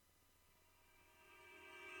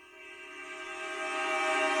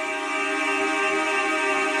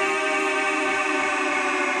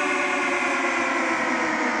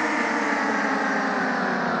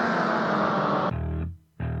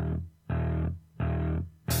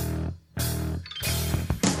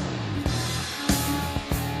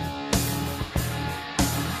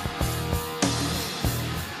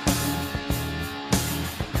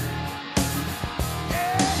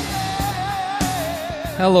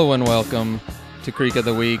Hello and welcome to Creek of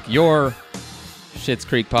the Week, your Schitt's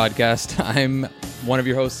Creek podcast. I'm one of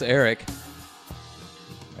your hosts, Eric.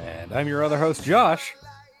 And I'm your other host, Josh.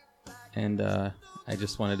 And I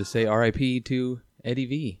just wanted to say RIP to Eddie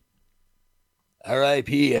V.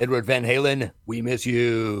 R.I.P. Edward Van Halen, we miss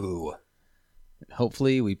you.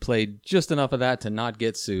 Hopefully we played just enough of that to not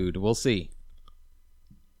get sued. We'll see.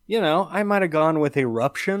 You know, I might have gone with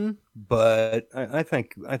Eruption, but I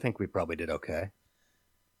think we probably did okay.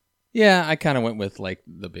 Yeah, I kind of went with like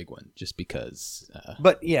the big one just because.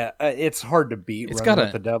 But yeah, it's hard to beat Running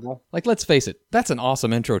with the Devil. Like, let's face it, that's an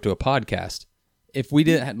awesome intro to a podcast. If we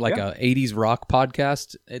did like a 80s rock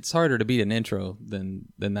podcast, it's harder to beat an intro than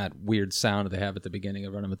that weird sound they have at the beginning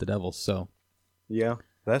of Running with the Devil. So, yeah,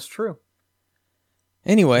 that's true.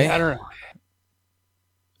 Anyway, I don't know.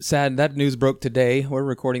 Sad that news broke today. We're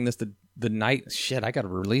recording this the night. Shit, I got to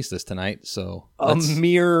release this tonight. So a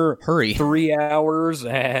mere hurry. 3 hours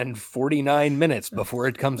and 49 minutes before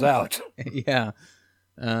it comes out. Yeah.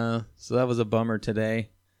 So that was a bummer today.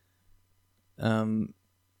 How's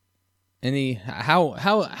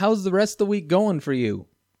the rest of the week going for you?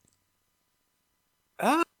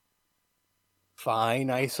 Fine,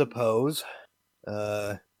 I suppose.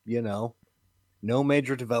 You know, no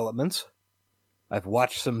major developments. I've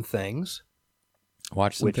watched some things.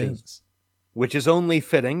 Which is only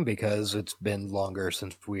fitting because it's been longer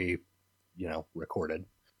since we, recorded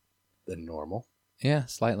than normal. Yeah,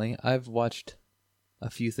 slightly. I've watched a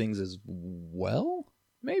few things as well,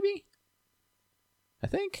 maybe? I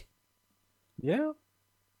think. Yeah.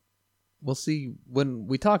 We'll see when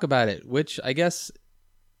we talk about it, which I guess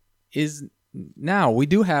is now. We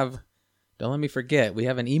do have, don't let me forget, we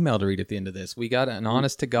have an email to read at the end of this. We got an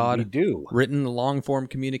honest-to-God written long-form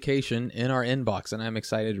communication in our inbox, and I'm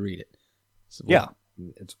excited to read it. So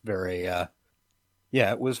it's very,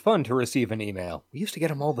 it was fun to receive an email. We used to get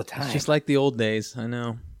them all the time. It's just like the old days, I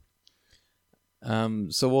know.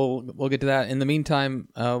 So we'll get to that. In the meantime,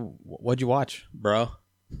 what'd you watch, bro?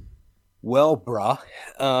 Well, bruh,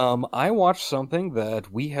 I watched something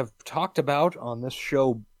that we have talked about on this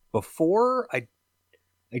show before. I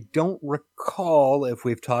don't recall if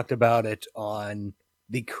we've talked about it on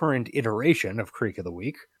the current iteration of Creek of the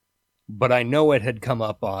Week, but I know it had come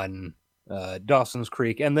up on Dawson's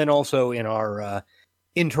Creek, and then also in our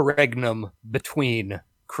interregnum between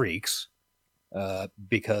creeks,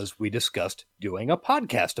 because we discussed doing a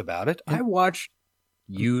podcast about it. I watched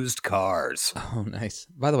Used Cars. Oh, nice.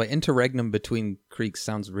 By the way, interregnum between creeks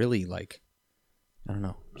sounds really like, I don't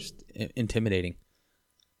know, just intimidating.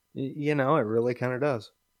 You know, it really kind of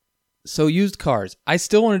does. So Used Cars. I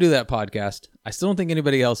still want to do that podcast. I still don't think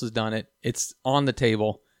anybody else has done it. It's on the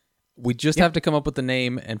table. We just have to come up with the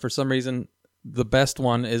name, and for some reason, the best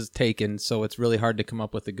one is taken, so it's really hard to come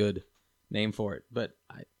up with a good name for it. But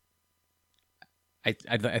I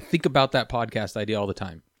think about that podcast idea all the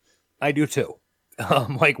time. I do too.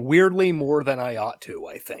 Like weirdly more than I ought to,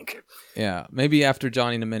 I think. Yeah, maybe after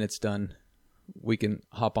Johnny in a Minute's done, we can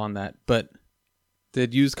hop on that. But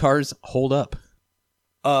did Used Cars hold up?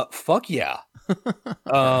 Fuck yeah.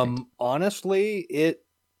 Honestly,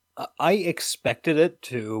 I expected it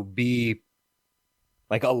to be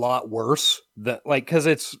like a lot worse than cause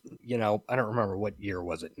it's, I don't remember what year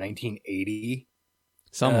was it, 1980?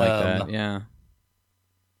 Something like that, yeah.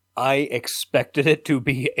 I expected it to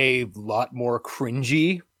be a lot more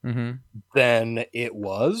cringy than it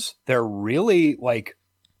was. They're really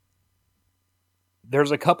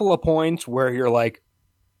there's a couple of points where you're like,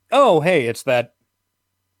 oh, hey, it's that,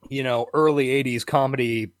 early 80s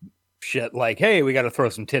comedy shit, like, hey, we got to throw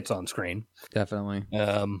some tits on screen. Definitely.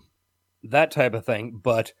 That type of thing.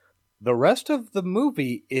 But the rest of the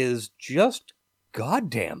movie is just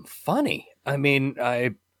goddamn funny. I mean,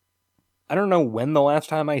 I don't know when the last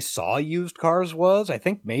time I saw Used Cars was. I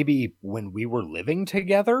think maybe when we were living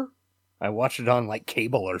together. I watched it on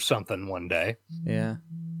cable or something one day. Yeah.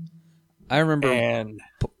 I remember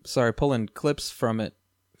pulling clips from it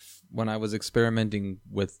when I was experimenting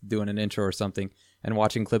with doing an intro or something and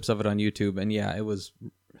watching clips of it on YouTube. And yeah, it was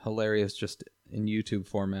hilarious just in YouTube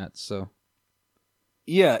format. So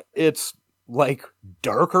yeah, it's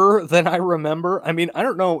darker than I remember. I mean, I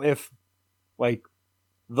don't know if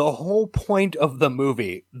the whole point of the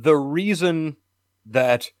movie, the reason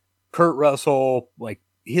that Kurt Russell,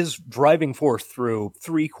 his driving force through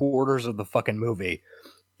 3/4 of the fucking movie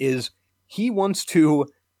is he wants to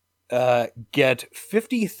get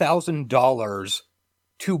 $50,000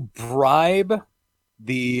 to bribe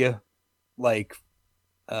the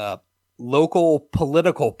local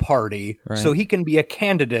political party so he can be a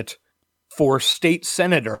candidate for state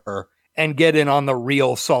senator and get in on the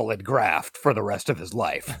real solid graft for the rest of his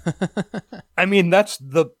life. I mean, that's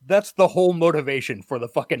the whole motivation for the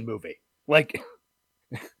fucking movie. Like,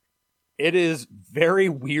 it is very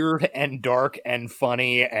weird and dark and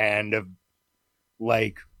funny and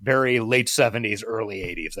like very late 70s, early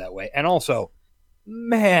 80s that way. And also,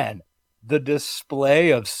 man, the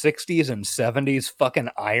display of 60s and 70s fucking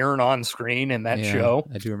iron on screen in that show.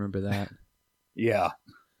 I do remember that. Yeah.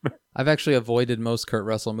 I've actually avoided most Kurt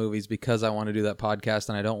Russell movies because I want to do that podcast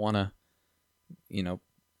and I don't want to,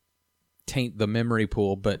 taint the memory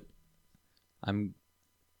pool, but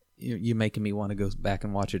you making me want to go back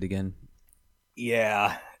and watch it again.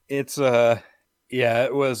 Yeah. It's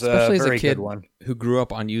it was especially a very as a kid good one who grew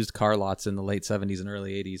up on used car lots in the late 70s and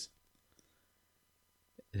early 80s.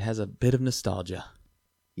 It has a bit of nostalgia.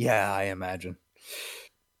 Yeah, I imagine.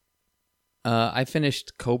 I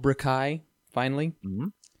finished Cobra Kai finally. Mm-hmm.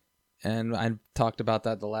 And I talked about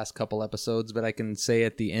that the last couple episodes, but I can say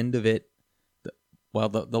at the end of it,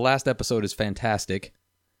 the last episode is fantastic.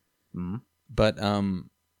 Mm-hmm. But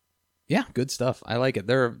yeah, good stuff. I like it.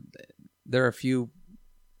 There are a few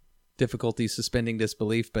difficulties suspending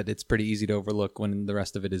disbelief, but it's pretty easy to overlook when the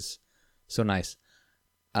rest of it is so nice.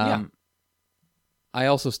 I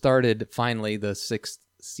also started finally the 6th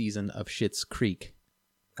season of Schitt's Creek.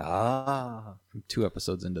 I'm 2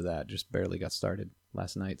 episodes into that, just barely got started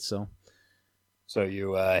last night. So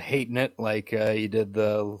you hating it like you did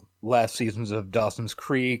the last seasons of Dawson's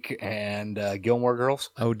Creek and Gilmore Girls?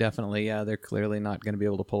 Oh, definitely. Yeah, they're clearly not going to be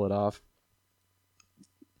able to pull it off.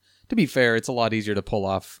 To be fair, it's a lot easier to pull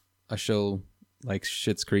off a show like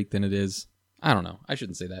Schitt's Creek than it is. I don't know. I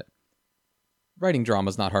shouldn't say that. Writing drama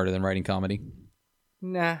is not harder than writing comedy.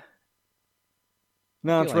 Nah.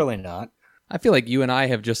 No, it's really not. I feel like you and I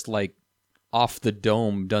have just like off the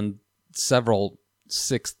dome done several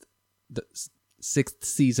sixth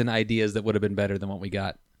season ideas that would have been better than what we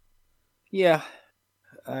got. Yeah,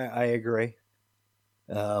 I agree.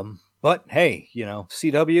 But hey,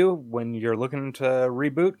 CW, when you're looking to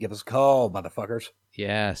reboot, give us a call, motherfuckers.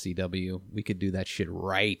 Yeah, CW. We could do that shit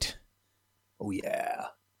right. Oh, yeah.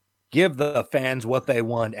 Give the fans what they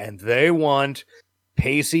want, and they want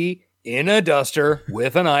Pacey in a duster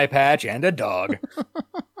with an eye patch and a dog.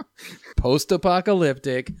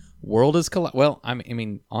 Post-apocalyptic. World is well, I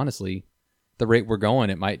mean, honestly, the rate we're going,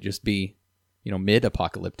 it might just be,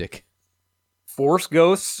 mid-apocalyptic. Force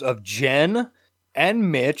ghosts of Jen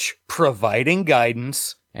and Mitch providing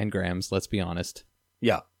guidance. And Grams, let's be honest.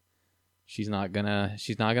 Yeah. She's not gonna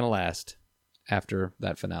last after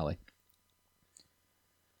that finale.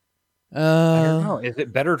 I don't know. Is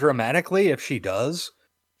it better dramatically if she does?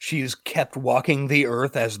 She's kept walking the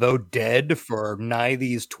earth as though dead for nigh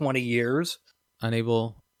these 20 years.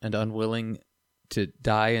 Unable and unwilling to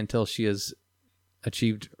die until she has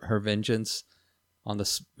achieved her vengeance on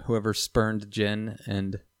whoever spurned Jen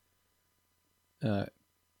and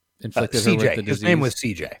inflicted her with the disease. His name was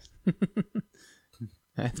CJ.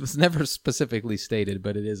 It was never specifically stated,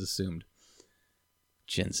 but it is assumed.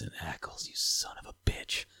 Jensen Ackles, you son of a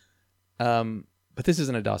bitch. But this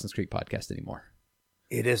isn't a Dawson's Creek podcast anymore.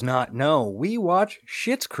 It is not. No, we watch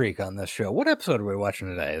Schitt's Creek on this show. What episode are we watching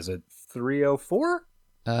today? Is it 304?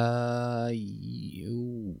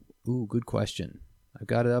 Good question. I've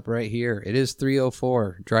got it up right here. It is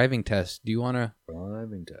 304. Driving test. Do you want to?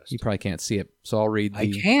 Driving test. You probably can't see it, so I'll read the...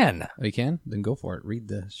 I can. Oh, you can? Then go for it. Read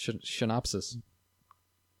the synopsis.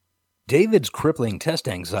 David's crippling test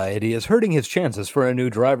anxiety is hurting his chances for a new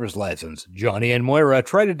driver's license. Johnny and Moira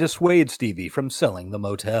try to dissuade Stevie from selling the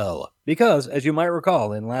motel. Because, as you might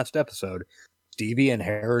recall in last episode, Stevie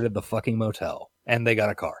inherited the fucking motel. And they got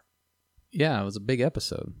a car. Yeah, it was a big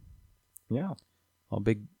episode. Yeah. All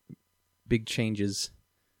big changes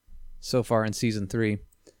so far in season 3.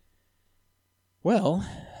 Well,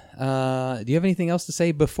 do you have anything else to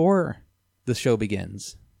say before the show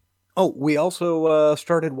begins? Oh, we also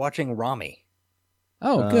started watching Rami.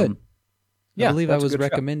 Oh, good. Yeah, I believe I was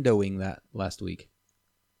recommendoing that last week.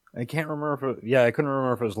 I can't remember I couldn't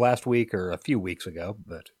remember if it was last week or a few weeks ago,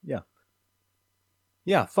 but yeah.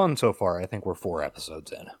 Yeah, fun so far. I think we're 4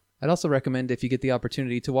 episodes in. I'd also recommend, if you get the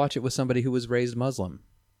opportunity, to watch it with somebody who was raised Muslim.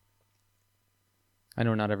 I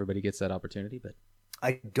know not everybody gets that opportunity, but...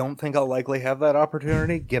 I don't think I'll likely have that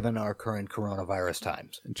opportunity, given our current coronavirus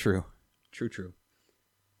times. True.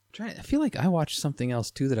 I feel like I watched something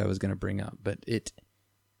else too that I was going to bring up, but it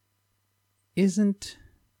isn't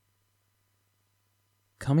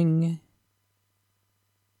coming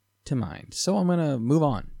to mind. So I'm going to move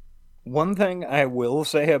on. One thing I will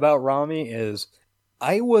say about Rami is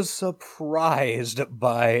I was surprised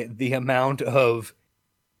by the amount of,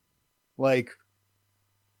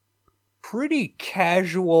 pretty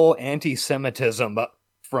casual anti-Semitism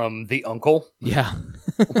from the uncle. Yeah.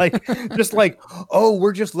 Like, just like, oh,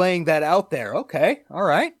 we're just laying that out there. Okay, all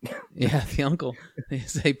right. Yeah, the uncle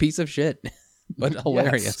is a piece of shit, but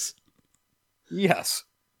hilarious. Yes.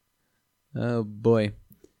 Oh, boy.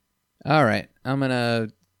 All right. I'm going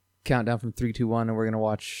to count down from 3, 2, 1, and we're going to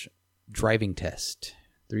watch Driving Test.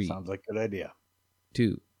 3. Sounds like a good idea.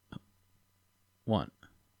 2, 1.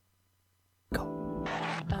 Go.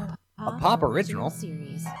 A pop original.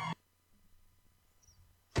 Series.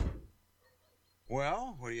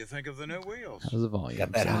 Well, what do you think of the new wheels? How's the volume?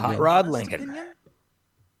 Got that Sound hot good? rod Lincoln.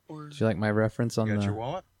 Did you like my reference on Got the... your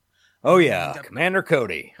wallet? Oh, yeah. Commander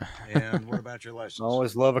Cody. And what about your license?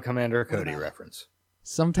 Always love a Commander Cody reference.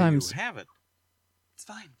 Sometimes... You have it. It's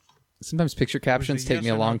fine. Sometimes picture captions take yes me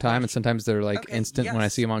a or no long time, and question? sometimes they're like Okay, instant when I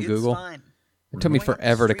yes, see them on it's Google. fine. It took me Going up the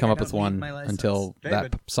forever to street, come I up with don't need one my license. until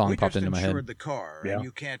David, that song we popped just into my insured head. the car, Yeah. and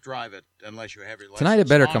you can't drive it unless you have your license. Tonight it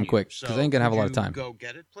better on come you. quick, 'cause I ain't gonna have a lot of could you time. Go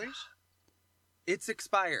get it, please. It's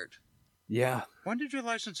expired. Yeah. When did your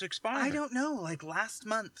license expire? I don't know, like last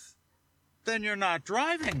month. Then you're not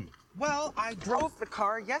driving. Well, I drove the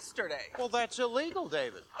car yesterday. Well, that's illegal,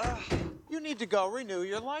 David. You need to go renew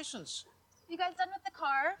your license. You guys done with the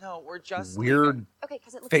car? No, we're just Weird leaving. Okay,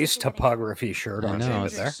 because it looks face like you're topography shirt I on know, David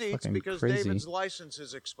it's- there. Seats fucking because crazy. David's license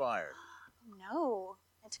is expired. getting... No.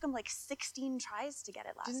 It took him like 16 tries to get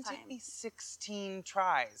it last Didn't time. take me 16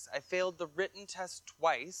 tries. I failed the written test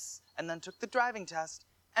twice and then took the driving test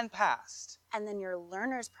and passed. And then your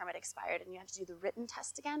learner's permit expired and you had to do the written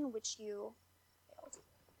test again, which you failed.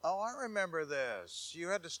 Oh, I remember this. You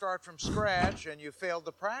had to start from scratch, and you failed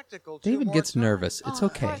the practical. two David more gets times. nervous. It's Poor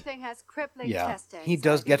okay. thing has crippling Yeah, testing. he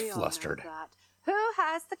does get We all know flustered. that. Who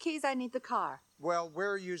has the keys? I need the car. Well,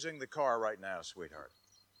 we're using the car right now, sweetheart.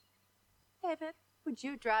 David, would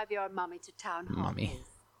you drive your mommy to town hall? Mommy. please?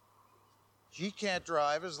 He can't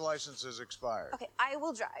drive. His license is expired. Okay, I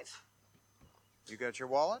will drive. You got your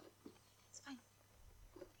wallet? It's fine.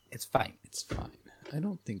 It's fine. It's fine. I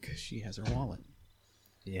don't think she has her wallet.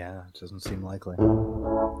 Yeah, it doesn't seem likely.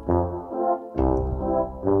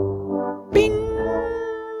 Bing!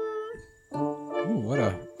 Ooh, what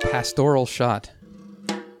a pastoral shot.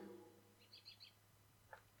 I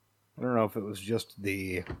don't know if it was just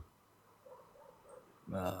the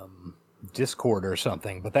Discord or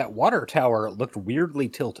something, but that water tower looked weirdly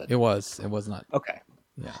tilted. It was not. Okay.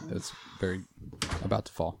 Yeah, it was very about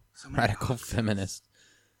to fall. So many Radical options. feminist.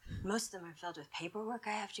 Most of them are filled with paperwork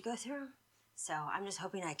I have to go through, so I'm just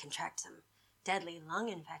hoping I contract some deadly lung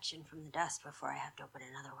infection from the dust before I have to open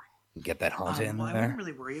another one. Get that haunt in Well, I there. wouldn't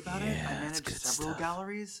really worry about it. Yeah, I it's managed good several stuff.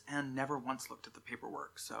 galleries and never once looked at the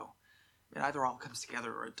paperwork, so it either all comes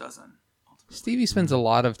together or it doesn't. Ultimately. Stevie spends a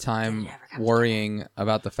lot of time worrying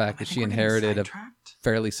about the fact I that think she we're getting inherited a sidetracked.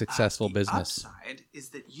 fairly successful The business. upside is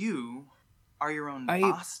that you are your own I-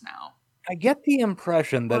 boss now. I get the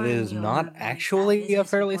impression that Or it is you'll not run that actually a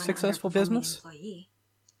business fairly with one successful underperforming business. employee.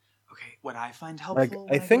 Okay, what I find Like, helpful.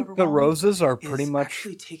 I when think go the overwhelmed roses are is pretty much,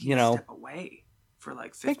 actually taking you a know, step away for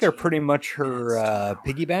like 15 I think they're pretty much her minutes to an hour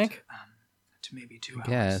piggy bank. to maybe 2 hours.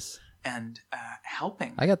 Yes. And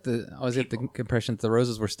helping. I always get the impression that the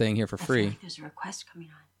roses were staying here for I feel free. like there's a request coming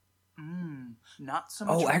on. Not so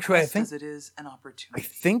much Oh, actually, I request think- as it is an I opportunity.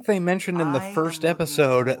 think they mentioned in the I am first looking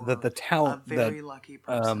episode for that the a town very lucky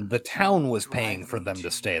person the to town was drive paying for me them to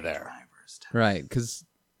stay my there. driver's test. Right, because,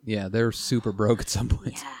 yeah, they're super broke at some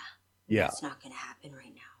point. Yeah, Yeah. that's not going to happen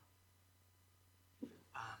right now.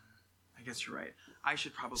 I guess you're right. I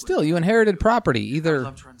should probably. Still, you inherited property. I'd Either,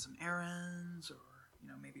 love to run some errands, or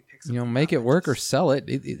maybe pick. you know, something make up. it work or Just- sell it.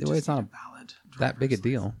 Either way, just it's not need a valid that big a driver's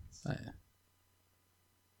deal. license.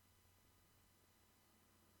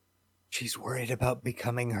 She's worried about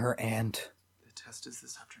becoming her aunt. The test is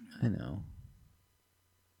this afternoon, I know.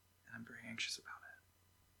 and I'm very anxious about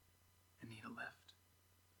it. I need a lift.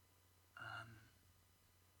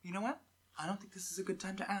 You know what? I don't think this is a good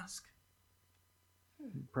time to ask.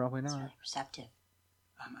 Probably It's not. really receptive.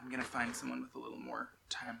 I'm gonna find someone with a little more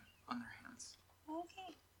time on their hands.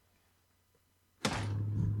 Okay.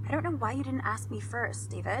 I don't know why you didn't ask me first,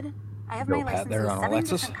 David. I have Go my pat license there in on 7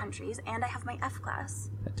 Alexis. different countries, and I have my F class.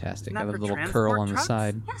 Fantastic. Not I have a for little transport curl on the trucks?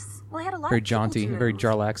 side. Yes. Well, I had a lot Very of people jaunty, to very move.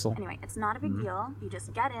 Jarlaxle. Anyway, it's not a big deal. You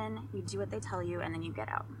just get in, you do what they tell you, and then you get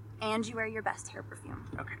out. And you wear your best hair perfume.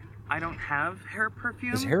 Okay. I don't have hair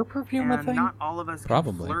perfume. Is hair perfume a and thing? not all of us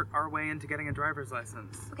Probably. can flirt our way into getting a driver's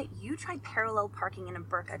license. Okay, you tried parallel parking in a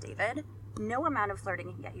burqa, David. No amount of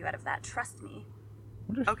flirting can get you out of that, trust me.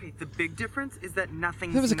 Okay, the big difference is that nothing.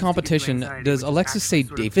 If there was a seems to give you competition, anxiety, does which is Alexis say actually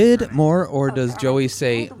sort of David concerning. more or does Oh, Joey God.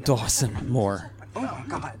 say Dawson more? Oh my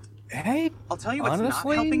god. Hey, I'll tell you what's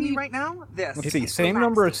honestly, not helping me right now. This. let's see, same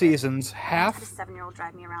number of seasons, Had a 7-year-old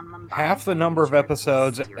drive me around Mumbai. half the number of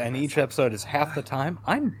episodes, and each episode is half the time.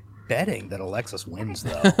 I'm betting that Alexis wins,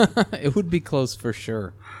 though. It would be close for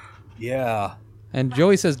sure. Yeah, And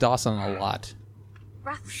Joey says Dawson a lot.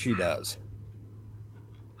 she does.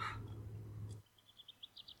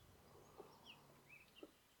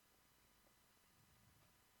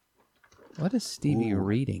 What is Stevie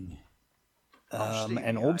reading?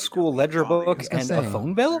 An old school ledger book and a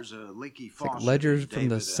phone bill? There's a leaky faucet ledgers in from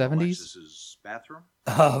the David and 70s? Alexis's bathroom.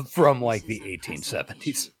 From like the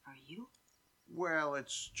 1870s. For you? Well,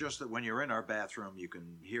 it's just that when you're in our bathroom, you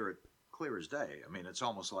can hear it clear as day. I mean, it's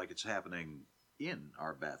almost like it's happening in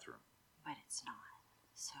our bathroom. But it's not.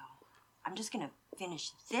 So I'm just gonna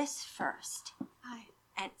finish this first. Hi.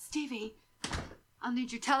 And Stevie, I'll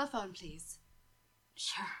need your telephone, please.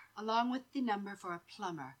 sure. Along with the number for a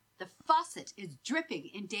plumber. The faucet is dripping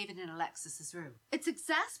in David and Alexis's room. It's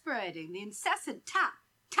exasperating, the incessant tap,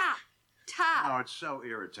 tap, tap. Oh, it's so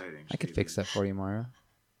irritating. I could Stevie. fix that for you, Moira.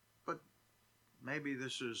 But maybe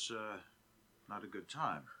this is not a good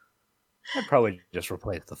time. I'd probably just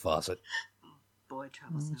replace the faucet. Boy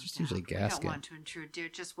troubles. Well, no it's just doubt. usually We gasket. don't want to intrude, dear.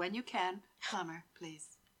 Just when you can. Plumber, please.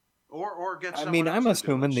 Or get I someone mean, else I'm to do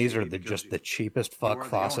assuming it, these are Stevie, because just the cheapest you are fuck the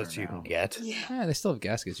faucets owner you can now. get. Yeah, they still have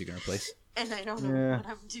gaskets you can replace. And I don't know Yeah. what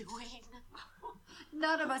I'm doing.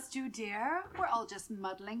 None of us do, dear. We're all just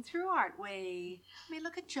muddling through, aren't we? I mean,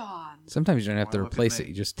 look at John. Sometimes you don't have to Why look at replace me? it.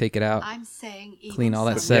 You just take it out. I'm saying even Clean all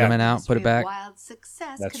that someone sediment in out, the put it history of back. Wild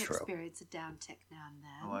success That's can true. experience a downtick now and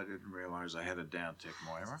then. Well, I didn't realize I had a downtick,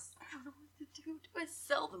 Moira. I don't know what to do. Do I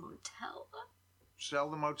sell the motel? Sell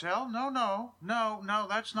the motel? No,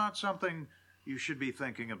 that's not something you should be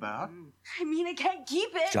thinking about. I mean, I can't keep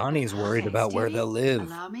it. Johnny's worried Okay, about where Stevie, they'll live.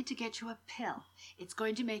 Allow me to get you a pill. It's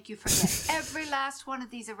going to make you forget every last one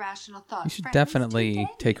of these irrational thoughts. You should for at least 2 definitely days.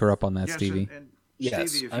 take her up on that, Yes, Stevie. and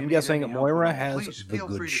Yes, Stevie, if I'm you need guessing any help Moira with that, has please the feel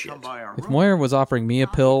good free to come shit. by our If room. Moira was offering me a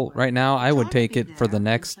pill right now, I would John take will it be for the there,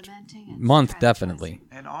 next implementing and month, strategizing. definitely.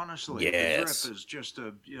 And honestly, Yes. the drip is just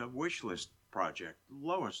a wish list project,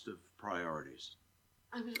 lowest of priorities.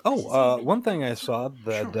 One thing I saw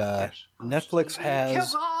that yes. Netflix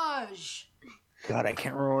has. Courage! God, I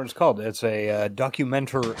can't remember what it's called. It's a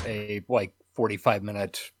documentary, a like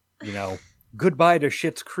 45-minute, goodbye to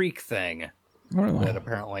Schitt's Creek thing that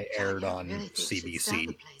apparently aired on Really think she'd sell the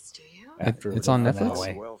CBC. place, do you? After It's the on finale.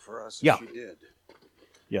 Netflix? Well, for us, Yeah. she did.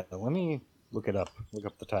 Yeah, let me look it up. Look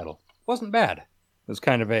up the title. Wasn't bad. It was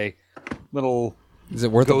kind of a little. Is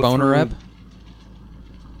it worth a Go boner through- rep?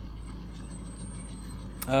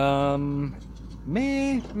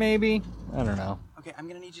 Maybe. I don't know. Okay, I'm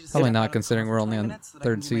gonna need you to Probably sit not, out of the considering car we're for only 5 on minutes so that I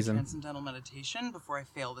third can do my season. transcendental meditation before I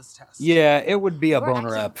fail this test. Yeah, it would be a We're boner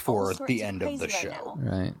acting up for all sorts the of end of the crazy right show.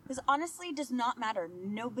 now. Right. This honestly does not matter.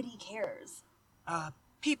 Nobody cares.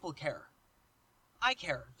 People care. I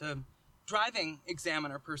care. The driving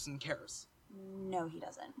examiner person cares. No, he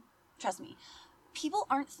doesn't. Trust me. People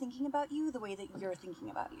aren't thinking about you the way that you're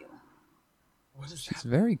thinking about you. What is It's that?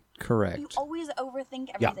 very You correct. always overthink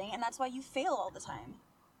Yeah. everything, and that's why you fail all the time.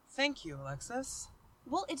 Thank you, Alexis.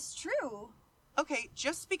 Well, it's true. Okay,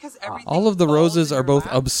 just because everything All of the falls roses in are your both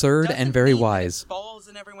lap absurd and doesn't very mean that it wise. Falls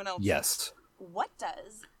in everyone else's. Yes. What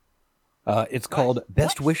does? It's called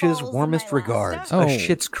Best What Wishes, falls in Warmest my lap? Regards. Oh. A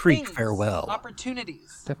Schitt's Creek Things, farewell.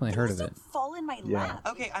 Opportunities. Definitely heard of Things it. don't fall in my Yeah. lap.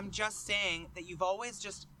 Okay, I'm just saying that you've always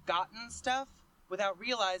just gotten stuff without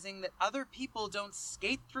realizing that other people don't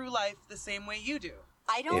skate through life the same way you do.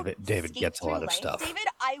 I don't. David skate gets a lot through of life, stuff. David,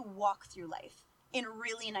 I walk through life in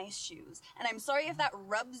really nice shoes, and I'm sorry if that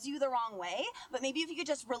rubs you the wrong way. But maybe if you could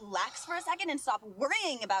just relax for a second and stop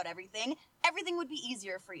worrying about everything, everything would be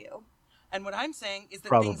easier for you. And what I'm saying is that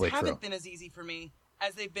Probably things true. haven't been as easy for me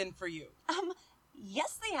as they've been for you.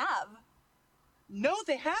 Yes, they have. No,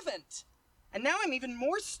 they haven't. And now I'm even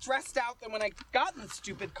more stressed out than when I got in the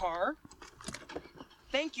stupid car.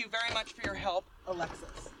 Thank you very much for your help,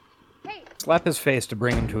 Alexis. Hey, Slap his face to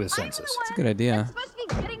bring him to his senses. It's a good idea. supposed to be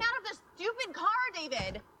getting out of the stupid car,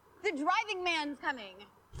 David. The driving man's coming.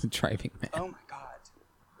 The driving man. Oh my god.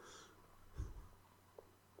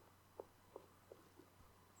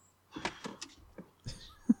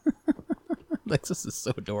 Lexus is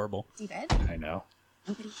so adorable. David, I know.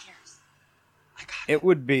 nobody cares. It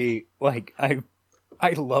would be like I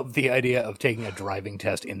love the idea of taking a driving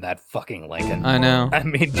test in that fucking Lincoln. I know. I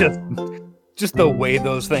mean, just the way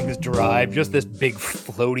those things drive, just this big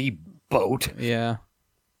floaty boat. Yeah.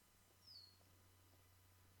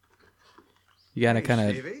 You gotta kind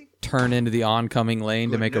of Stevie? turn into the oncoming lane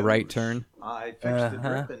to Good make a right news. turn. I fixed the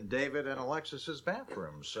drip in David and Alexis's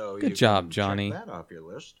bathroom, so Good you job, can Johnny. check that off your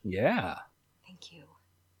list. Yeah. Thank you.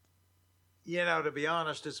 You know, to be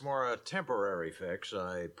honest, it's more a temporary fix.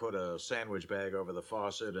 I put a sandwich bag over the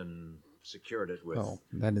faucet and secured it with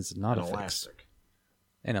that is not an a fix. elastic.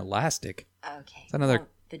 An elastic? Okay. Is that another Well,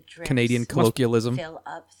 the drips Canadian colloquialism? fill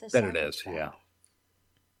up the That it sandwich is, bag. yeah.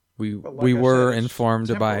 We But like we I were said, it's informed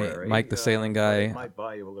by temporary, Mike the Sailing but it Guy might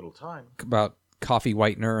buy you a little time. about coffee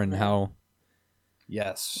whitener and how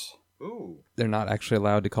Yes. Ooh. they're not actually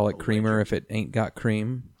allowed to call it creamer if it ain't got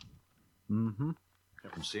cream. Mm-hmm.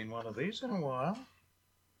 Haven't seen one of these in a while.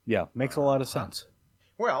 Yeah, makes a lot of sense.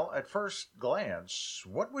 Well, at first glance,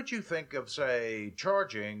 what would you think of, say,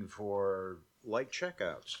 charging for light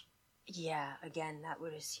checkouts? Yeah, again, that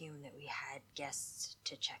would assume that we had guests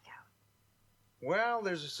to check out. Well,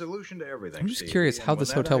 there's a solution to everything. I'm just Stevie, curious and how when this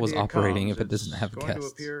that hotel was idea operating comes, if it doesn't have it's going guests.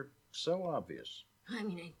 to appear so obvious. I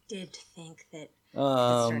mean, I did think that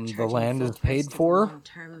The land is paid for.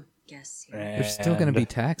 long-term guests here. There's still going to be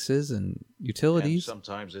taxes and And utilities.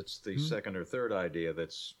 sometimes it's the second or third idea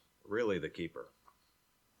that's really the keeper.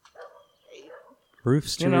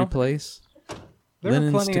 Roofs to You know, replace. There are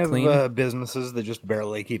Linens plenty to of clean. businesses that just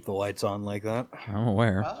barely keep the lights on like that. I'm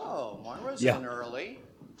aware. Oh, Moira's Yeah. in early.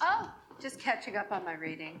 Oh, just catching up on my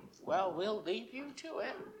reading. Well, we'll leave you to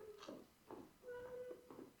it.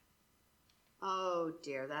 Oh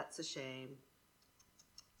dear, that's a shame.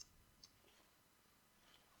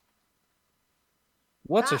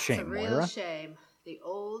 What's a That's shame, a real Moira? shame. The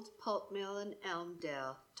old pulp mill in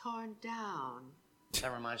Elmdale, torn down.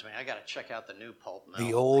 That reminds me, I gotta check out the new pulp mill.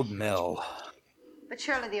 The old mill. But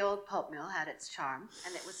surely the old pulp mill had its charm,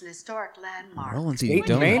 and it was an historic landmark. Roland's State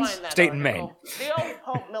eating and Maine? donuts. Find that State and article. The old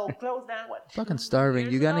pulp mill closed down, what, Fucking 2 starving.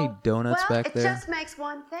 years You got any ago? donuts Well, back it there? just makes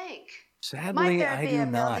one think. Might Sadly, there I be do a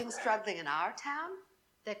not. building struggling in our town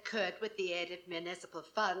that could, with the aid of municipal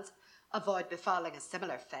funds, avoid befalling a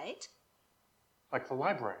similar fate? Like the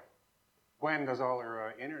library. Gwen does all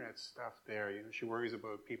her internet stuff there. You know, she worries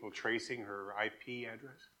about people tracing her IP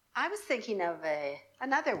address. I was thinking of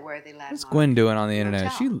another worthy landmark. What's Gwen doing on the internet?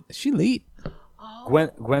 Hotel. She elite.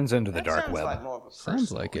 Gwen's into the That dark sounds web. like more of a Sounds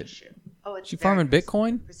personal like it. issue. Oh, it's She very farming personal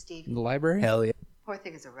Bitcoin for Steve. in the library? Hell yeah. Poor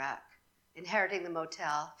thing is a wreck. Inheriting the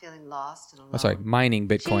motel, feeling lost and alone. Oh, sorry, mining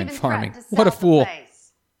She Bitcoin, even farming. threatened to What a sell the fool.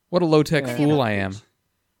 place. What a low-tech Yeah. fool I am.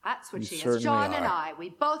 That's what You she is. certainly John and are. I, we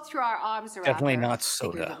both threw our arms around Definitely her, not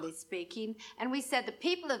soda. figuratively speaking, and we said the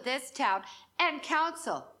people of this town and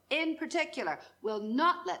council in particular will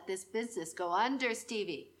not let this business go under,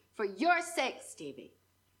 Stevie. For your sake, Stevie.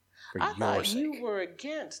 For I your thought sake. you were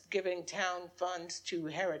against giving town funds to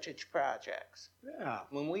heritage projects. Yeah,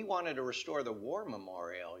 when we wanted to restore the war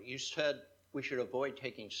memorial, you said we should avoid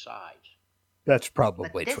taking sides. That's But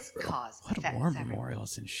probably this true. cause What a affects war everyone. memorial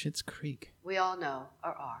is in Schitt's Creek. We all know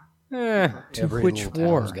or are. To Every which little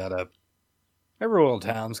war? town's got a. Every little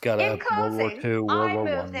town's got a In World closing, War II, World I War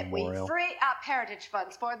move One that memorial. we free up heritage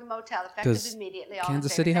funds for the motel effective Does immediately. All in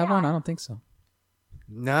Kansas favor, City say have one? aye. I don't think so.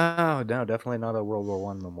 No, definitely not a World War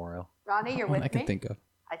One memorial. Ronnie, you're One with I can me? think of.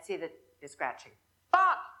 I see that you're scratching.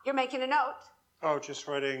 Bob, you're making a note. Oh, just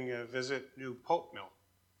writing visit new pulp mill.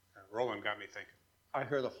 Roland got me thinking. I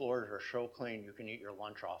hear the floors are so clean you can eat your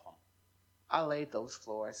lunch off them. I laid those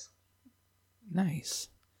floors. Nice.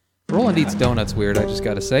 Roland eats donuts weird, I just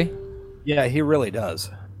gotta say. Yeah, he really does.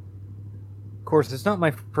 Of course, it's not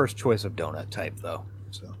my first choice of donut type, though.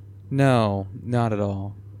 So No, not at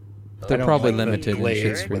all. I They're don't probably like the limited in glaze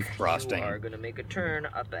Schitt's with Creek. frosting. You are going to make a turn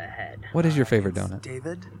up ahead. What is your favorite donut?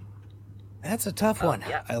 David? That's a tough one.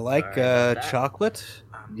 yeah. I like Sorry about that. chocolate.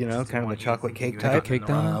 You know, kind of the chocolate cake type. cake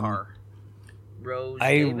donut? Rose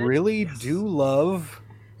I David? really do love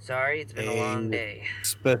Sorry, it's been a long day.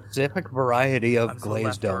 specific variety of I'm so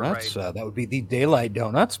glazed left or donuts. right. That would be the daylight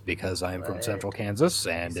donuts because I'm from Right. central Kansas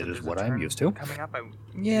and it is what I'm used to. Coming up,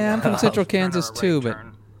 Yeah, I'm from Central Kansas too, but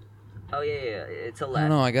Oh, yeah, it's a I left.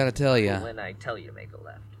 don't know, I gotta tell you, When I tell you to make a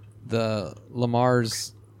left. the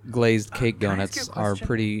Lamar's glazed cake can I ask you donuts a are question?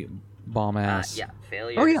 pretty bomb ass. Yeah,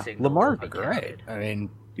 failure Oh yeah, signal Lamar's will are be great. counted. I mean,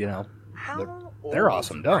 you know, How they're old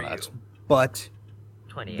awesome are donuts, you? but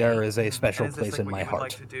 28. there is a special And is this place like in what my you would heart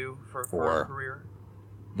like to do for for a career?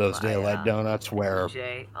 those My, daylight donuts where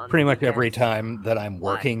DJ on pretty the much every weekends. time that I'm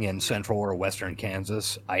Why? working in central or western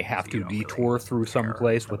Kansas, I have You to don't really detour through some care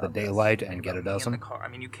place with a about this. daylight and get a About me in dozen. the car. I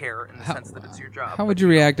mean, you care in the How- sense that it's your job. How but would you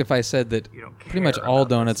don't- react if I said that You don't pretty much care all about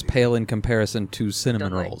this, donuts do you? pale in comparison to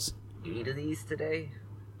cinnamon Done, like, rolls? 8 of these today?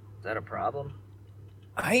 Is that a problem?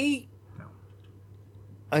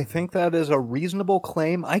 I think that is a reasonable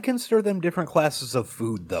claim. I consider them different classes of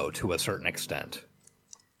food, though, to a certain extent.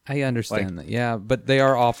 I understand that. Yeah, but they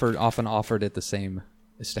are often offered at the same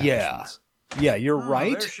establishments. Yeah, you're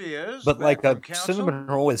right. There she is. But back like a from council. cinnamon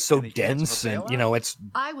roll is so Any chance dense, of a and bailout?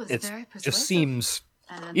 I was it's very just persuasive. seems.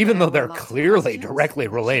 And Even though there they're were lots of clearly positives, directly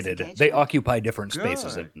which is related, they engagement. occupy different Good,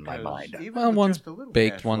 spaces in my 'cause mind. even Well, with one's just a little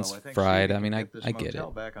baked, cash flow, one's I think fried. Stevie I mean, can I get this get motel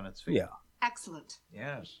it. back on its feet. Yeah. Excellent.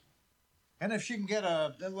 Yes. And if she can get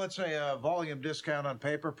let's say a volume discount on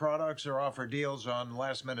paper products or offer deals on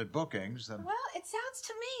last-minute bookings, then... Well, it sounds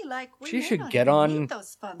to me like we She may should not get even on need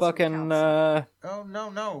those funds from fucking. council. Oh,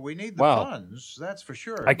 no, we need the Wow. funds, that's for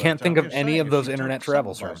sure. I can't but think I'm of just any saying, of if those she took internet some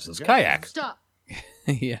travel of my services. suggestions- Kayak. Stop.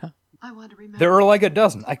 Yeah. I want to remember. There are like a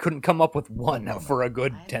dozen. I couldn't come up with one for a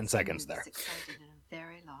good I haven't 10 seen seconds you there. this excited in a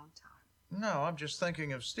very long time. No, I'm just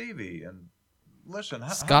thinking of Stevie, and listen, how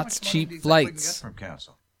Scott's much money cheap do you think we can flights. get from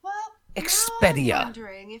council? Well, Expedia. now I'm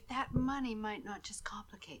wondering if that money might not just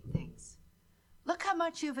complicate things. Look how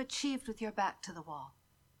much you've achieved with your back to the wall.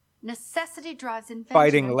 Necessity drives invention.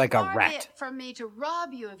 Fighting and like a far be rat. it from me to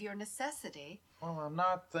rob you of your necessity. Well, I'm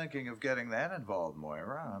not thinking of getting that involved,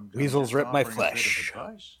 Moira. I'm Weasels just rip my offering a bit of flesh.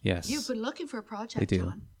 advice. Yes. You've been looking for a project, They do.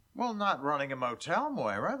 John. Well, not running a motel,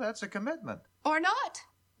 Moira. That's a commitment. Or not.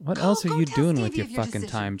 What Go- else are go you tell doing Stevie with your of your fucking decision.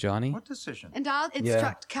 time, Johnny? What decision? And I'll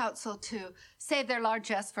instruct council to save their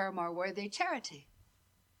largesse for a more worthy charity.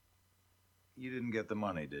 You didn't get the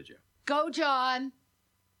money, did you? Go, John.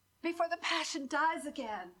 Before the passion dies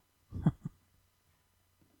again.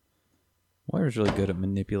 Moira's really good at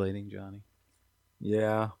manipulating Johnny.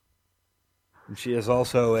 Yeah. And she is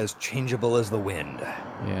also as changeable as the wind.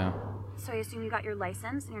 Yeah. So I assume you got your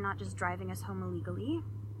license and you're not just driving us home illegally?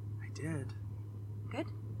 I did. Good.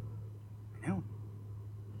 I know.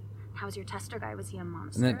 How's your tester guy? Was he a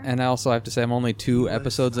monster? And I also have to say I'm only 2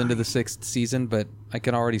 episodes into the 6th season, but I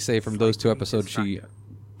can already say from those 2 episodes she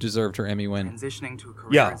deserved her Emmy win. Transitioning to a career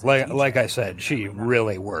Yeah, as a like DJ. like I said, she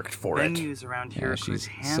really worked for it. Venues around Yeah, here she's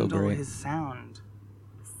could so handle great. his sound.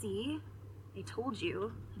 See? I told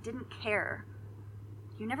you. He didn't care.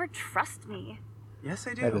 You never trust me. Yes,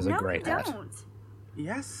 I do. That is a No, great you hat. don't.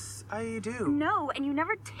 Yes, I do. No, and you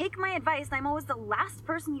never take my advice, and I'm always the last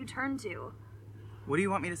person you turn to. What do you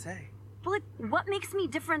want me to say? Well, like, what makes me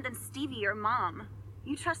different than Stevie or Mom?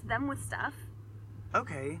 You trust them with stuff.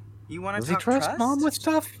 Okay, you want Does to he talk trust Mom with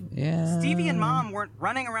stuff? Yeah. Stevie and Mom weren't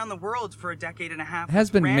running around the world for a decade and a half. It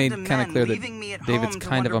has with been made random kind of men clear that leaving me at David's home to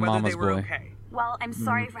kind of a wonder whether mama's they were boy. okay. Well, I'm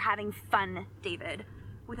sorry for having fun, David.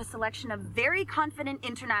 With a selection of very confident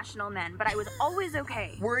international men, but I was always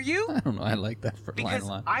okay. Were you? I don't know. I like that line Because a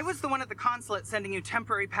lot. I was the one at the consulate sending you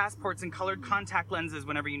temporary passports and colored contact lenses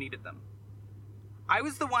whenever you needed them. I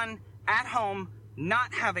was the one at home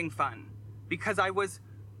not having fun because I was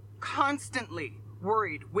constantly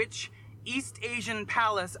worried which East Asian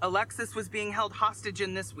palace Alexis was being held hostage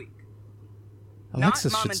in this week.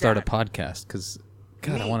 Alexis Mom should and start a Dad. podcast because,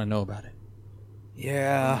 God, I want to know about it.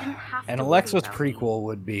 Yeah. have And to Alexis worry about me. prequel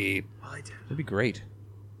would be It'd be great.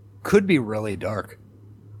 could be really dark.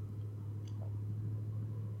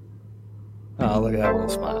 Oh, look at that little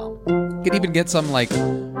smile. Could even get some like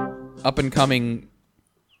up and coming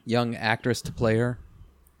young actress to play her.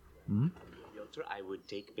 Realtor, I would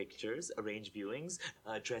take pictures, arrange viewings,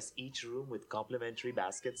 dress each room with complimentary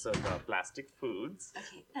baskets of plastic foods.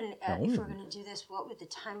 Okay, and if we're gonna do this, what would the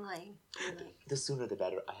timeline be like? The sooner the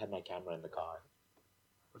better. I have my camera in the car.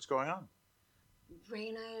 What's going on? Ray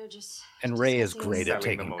and I are just. And Ray is discussing great this. at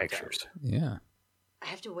taking pictures. Yeah. I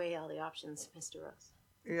have to weigh all the options, Mr. Rose.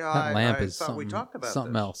 Yeah, That lamp I is thought we something, talked about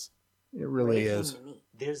something this. else. It really Ray came is. to me.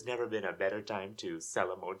 There's never been a better time to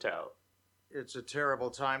sell a motel. It's a terrible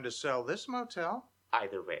time to sell this motel.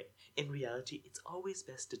 Either way, in reality, it's always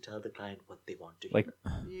best to tell the client what they want to hear. Like,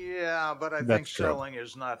 Yeah, but I think That's true. selling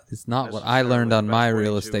is not. It's not what I learned on my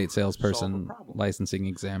real estate solve a salesperson problem. licensing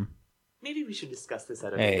exam. Maybe we should discuss this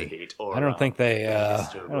at a later hey, date. Or, I don't think they.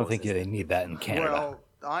 Mr. I don't Rose think is- they need that in Canada. Well,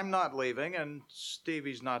 I'm not leaving, and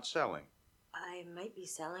Stevie's not selling. I might be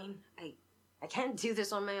selling. I can't do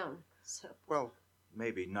this on my own. So Well,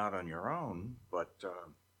 maybe not on your own, but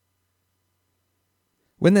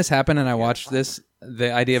When this happened and I watched this,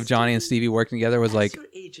 the idea of Johnny and Stevie working together was like Your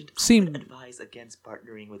agent, I seemed would advise against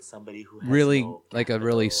partnering with somebody who has really no like a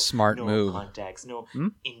really capital, smart no move contacts, no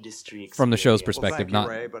industry from the show's experience. perspective, well, thank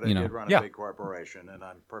not you, Ray, but you I know did run a Yeah. big corporation, and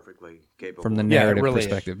I'm perfectly capable. from the of Yeah, it narrative really is.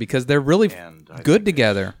 perspective because they're really And I good think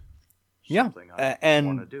together. Yeah, something I and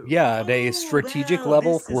wanna do. yeah, at a strategic well,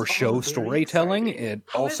 level this is for all show very storytelling, exciting. it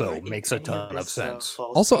However, also if makes a any of ton of this, sense.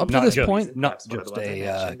 falls Also, up through, to Not this just, point- not perhaps one of just the ones I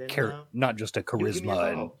a mentioned, then, not just a you give me a charisma, call.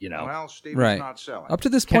 and you know. Well, Stevie's Right. not selling. Up to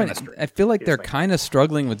this point, Chemistry. I feel like they're Here's my kind of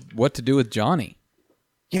struggling with what to do with Johnny.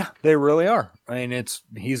 Yeah, they really are. I mean,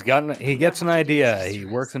 he gets an idea. He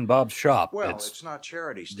works in Bob's shop. Well, it's not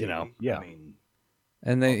charity, Stevie. You know, yeah. I mean,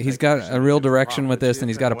 And he's got a real direction with this, and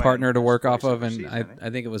he's got a partner to work off of, and I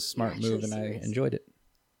think it was a smart move, and I enjoyed it.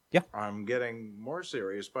 Yeah. I'm getting more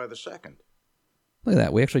serious by the second. Look at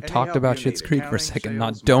that. We actually Any talked help about you Schitt's need, Creek for a accounting, second,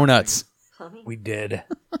 not sales, donuts. We did.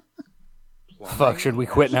 Fuck, should we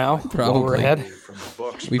quit now? While Probably. we're ahead?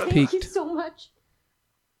 We've Thank you peaked. so much.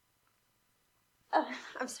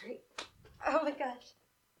 I'm sorry. Oh my gosh.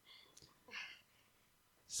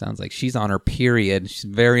 Sounds like she's on her period. She's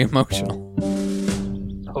very emotional.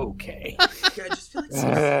 Okay. Yeah, I just feel like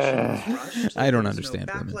some rushed. I don't There's understand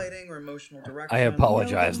No women. backlighting or emotional direction. I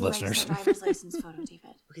apologize, listeners.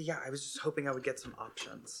 Okay, yeah, I was just hoping I would get some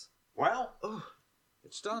options. Well,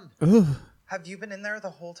 it's done. Have you been in there the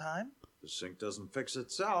whole time? The sink doesn't fix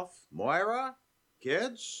itself. Moira,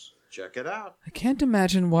 kids, check it out. I can't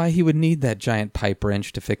imagine why he would need that giant pipe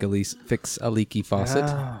wrench to fix a leaky faucet.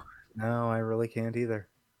 No, I really can't either.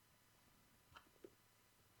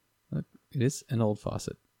 Look, it is an old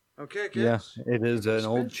faucet. Okay, kids. Yeah, it is an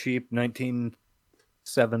old, cheap 1970s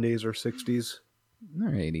or 60s.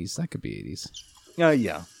 Or 80s. That could be 80s.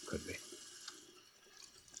 Yeah, could be.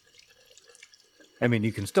 I mean,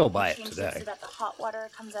 you can still buy it today. So that the hot water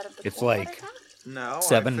comes out of the It's cold water like tap? No,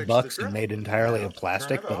 $7 and made entirely of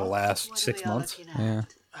plastic that'll last 6 months. Yeah.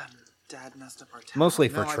 Dad messed up our tap. Mostly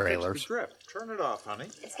for No, I fixed the trailers. drip. Turn it off, honey.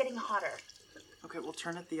 It's getting hotter. Okay, we'll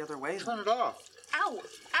turn it the other way. Turn it off. Ow!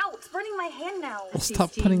 Ow! It's burning my hand now. Well,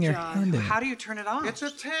 stop putting your hand in. How do you turn it off? It's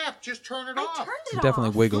a tap. Just turn it I off. turned She it definitely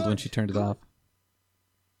off. wiggled when she turned it off.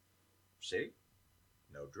 See?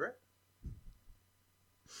 No drip.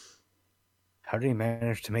 How did he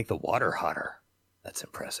manage to make the water hotter? That's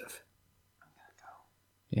impressive.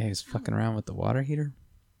 Yeah, he's fucking around with the water heater.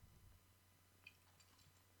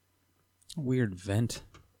 Weird vent.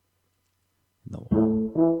 in the wall.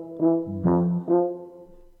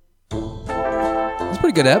 That's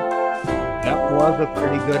pretty good, Ep. That was a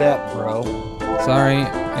pretty good ep, bro. Sorry,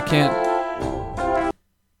 I can't.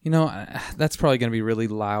 You know, that's probably going to be really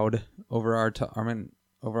loud over our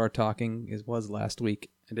over our talking. It was last week.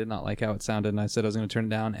 I did not like how it sounded, and I said I was going to turn it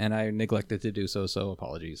down, and I neglected to do so. So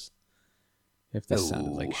apologies if this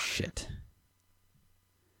sounded like shit.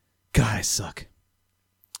 God, I suck.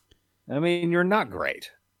 I mean, you're not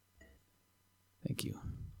great. Thank you.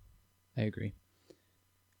 I agree.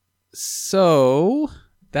 So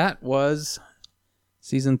that was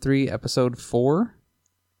season 3, episode 4.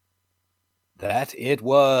 That it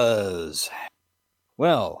was.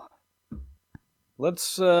 Well,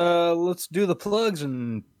 let's do the plugs,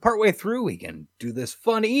 and partway through we can do this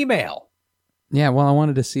fun email. Yeah, well, I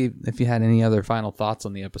wanted to see if you had any other final thoughts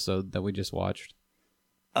on the episode that we just watched.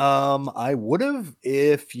 I would have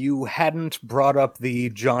if you hadn't brought up the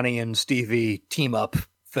Johnny and Stevie team up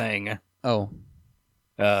thing. Oh.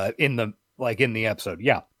 In the episode.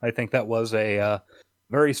 Yeah, I think that was a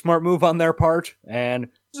very smart move on their part, and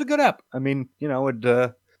it's a good ep. I mean, you know,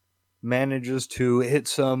 it manages to hit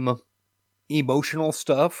some emotional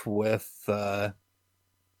stuff with David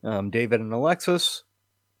and Alexis.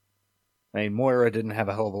 I mean, Moira didn't have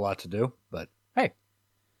a hell of a lot to do, but hey.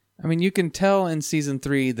 I mean, you can tell in season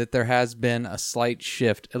 3 that there has been a slight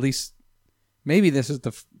shift. At least, maybe this is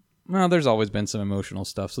well, there's always been some emotional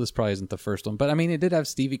stuff, so this probably isn't the first one. But I mean, it did have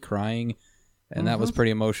Stevie crying, and that was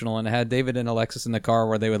pretty emotional. And it had David and Alexis in the car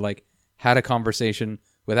where they would had a conversation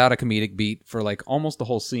without a comedic beat for almost the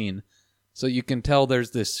whole scene. So you can tell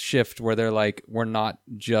there's this shift where they're we're not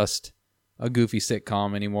just a goofy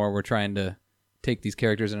sitcom anymore. We're trying to take these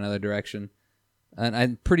characters in another direction. And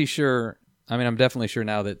I'm pretty sure, I'm definitely sure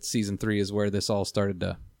now that season 3 is where this all started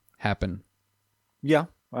to happen. Yeah,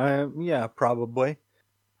 probably.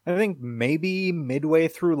 I think maybe midway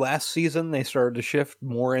through last season they started to shift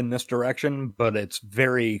more in this direction, but it's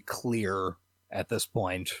very clear at this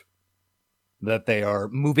point that they are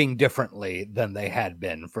moving differently than they had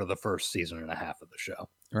been for the first season and a half of the show.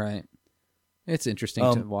 Right. It's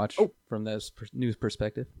interesting to watch from this news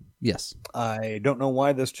perspective. Yes. I don't know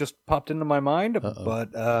why this just popped into my mind,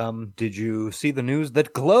 but did you see the news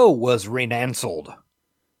that Glow was renancelled?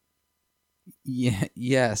 Yeah,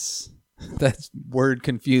 yes. That word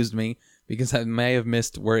confused me because I may have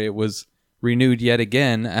missed where it was renewed yet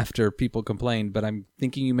again after people complained, but I'm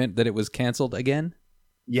thinking you meant that it was canceled again?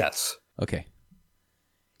 Yes. Okay.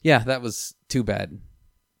 Yeah, that was too bad.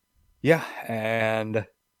 Yeah, and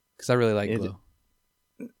because I really like Glow.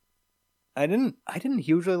 I didn't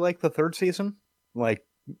hugely like the third season,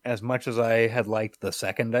 as much as I had liked the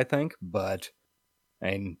second, I think, but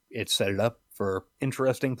it set it up for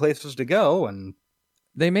interesting places to go, and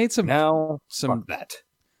they made some fuck that.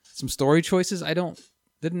 some story choices I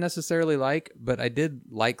didn't necessarily like, but I did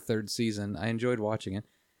like third season. I enjoyed watching it.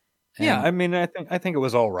 And yeah, I mean, I think it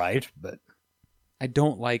was all right, but I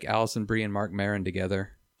don't like Alison Brie and Mark Maron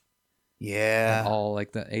together. Yeah. At all.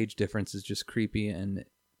 Like, the age difference is just creepy, and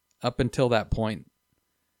up until that point,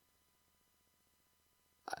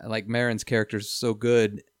 like, Maron's character is so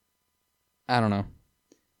good. I don't know.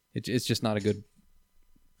 It's just not a good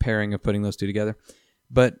pairing of putting those two together.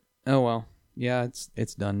 But oh well. Yeah,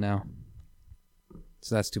 it's done now.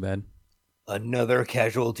 So that's too bad. Another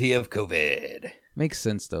casualty of COVID. Makes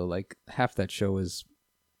sense though. Like, half that show is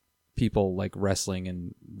people like wrestling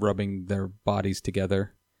and rubbing their bodies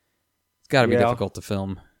together. It's got to be difficult to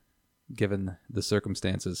film given the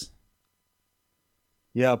circumstances.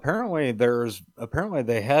 Yeah, apparently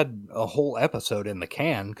they had a whole episode in the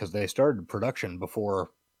can because they started production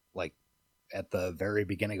before, like, at the very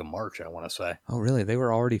beginning of March, I want to say. Oh, really? They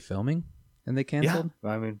were already filming and they canceled? Yeah,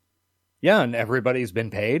 I mean, yeah, and everybody's been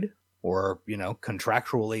paid or,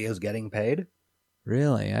 contractually is getting paid.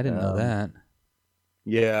 Really? I didn't know that.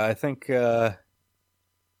 Yeah, I think, I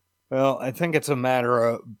think it's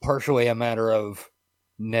partially a matter of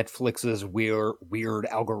Netflix's weird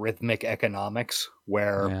algorithmic economics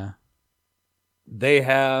where they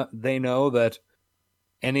know that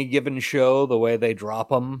any given show, the way they drop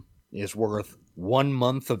them, is worth 1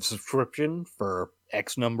 month of subscription for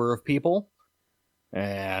X number of people,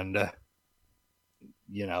 and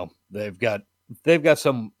they've got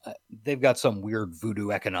some weird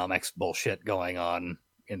voodoo economics bullshit going on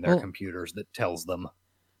in their computers that tells them.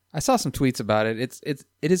 I saw some tweets about it. It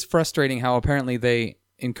is frustrating how apparently they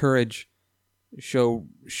encourage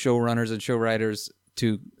showrunners and show writers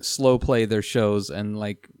to slow play their shows and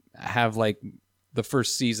like have like the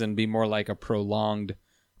first season be more like a prolonged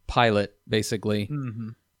pilot, basically,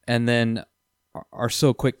 and then are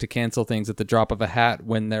so quick to cancel things at the drop of a hat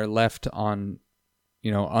when they're left on,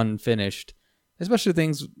 unfinished. Especially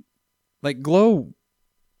things like Glow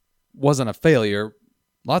wasn't a failure.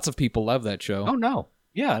 Lots of people love that show. Oh no,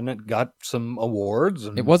 yeah, and it got some awards.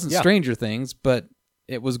 And, it wasn't Stranger Things, but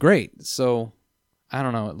it was great. So I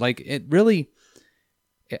don't know. Like, it really,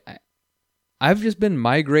 I've just been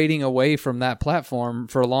migrating away from that platform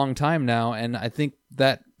for a long time now, and I think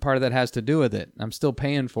that part of that has to do with it. I'm still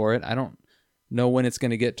paying for it. I don't know when it's going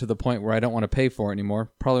to get to the point where I don't want to pay for it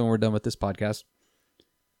anymore. Probably when we're done with this podcast.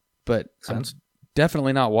 But I'm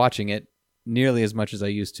definitely not watching it nearly as much as I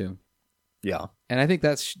used to. Yeah. And I think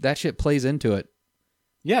that shit plays into it.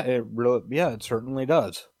 Yeah, it certainly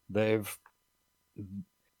does.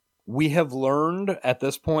 We have learned at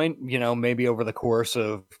this point, maybe over the course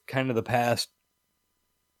of kind of the past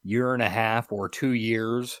year and a half or 2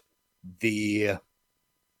 years, the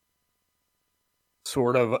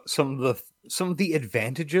sort of some of the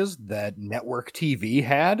advantages that network TV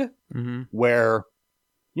had, where,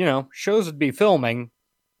 shows would be filming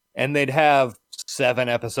and they'd have 7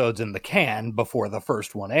 episodes in the can before the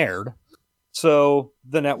first one aired. So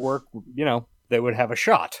the network, they would have a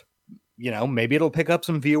shot. Maybe it'll pick up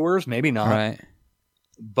some viewers, maybe not. Right.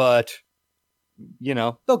 But,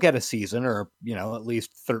 they'll get a season or, at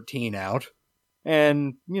least 13 out.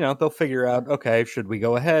 And, they'll figure out, okay, should we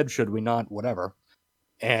go ahead? Should we not? Whatever.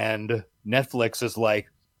 And Netflix is like,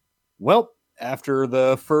 well, after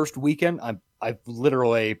the first weekend, I've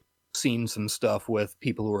literally seen some stuff with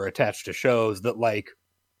people who are attached to shows that, like,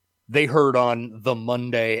 they heard on the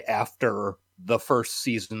Monday after the first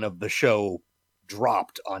season of the show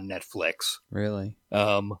dropped on Netflix. Really?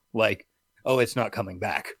 Like, oh, it's not coming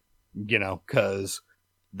back, because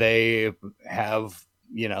they have,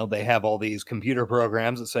 they have all these computer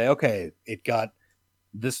programs that say, okay, it got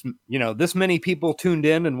this, this many people tuned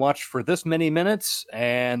in and watched for this many minutes,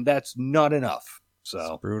 and that's not enough. So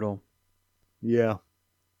it's brutal. Yeah.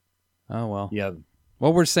 Oh, well. Yeah.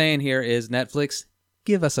 What we're saying here is, Netflix,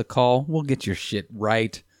 give us a call. We'll get your shit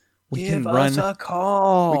right. Give us a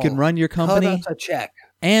call. We can run your company. Cut us a check.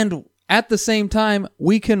 And at the same time,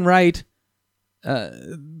 we can write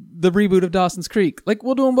the reboot of Dawson's Creek. Like,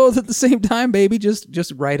 we'll do them both at the same time, baby.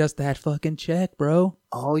 Just write us that fucking check, bro.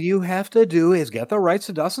 All you have to do is get the rights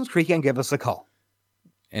to Dawson's Creek and give us a call.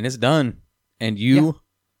 And it's done. And you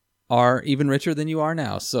are even richer than you are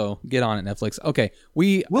now. So get on it, Netflix. Okay,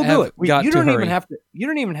 we'll do it. You don't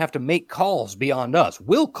even have to make calls beyond us.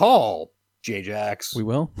 We'll call J-Jax. We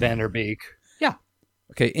will. Vanderbeek. Yeah.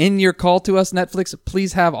 Okay, in your call to us, Netflix,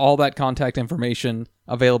 please have all that contact information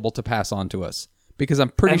available to pass on to us. Because I'm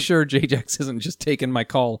pretty sure J-Jax isn't just taking my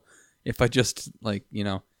call if I just,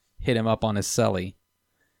 hit him up on his celly.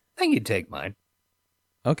 I think he'd take mine.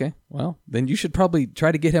 Okay, well, then you should probably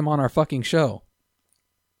try to get him on our fucking show.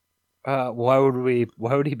 Why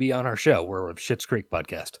would he be on our show? We're a Schitt's Creek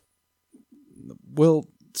podcast. We'll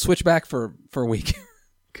switch back for a week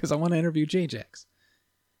because I want to interview J-Jax.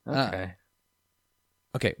 Okay.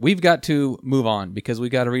 Okay, we've got to move on because we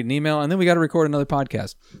got to read an email and then we got to record another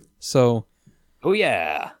podcast. So, oh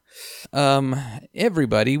yeah.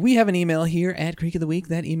 Everybody, we have an email here at Creek of the Week.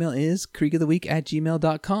 That email is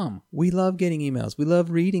creekoftheweek@gmail.com. We love getting emails. We love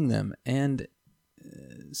reading them. And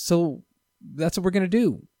so that's what we're going to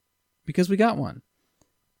do because we got one.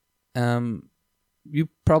 You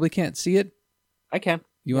probably can't see it. I can.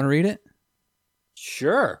 You want to read it?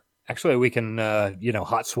 Sure. Actually, we can,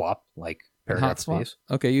 hot swap, like paragraph Hot swap? piece.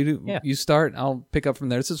 Okay, you do. Yeah. You start. I'll pick up from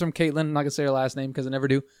there. This is from Caitlin. I'm not going to say her last name because I never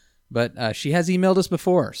do. But she has emailed us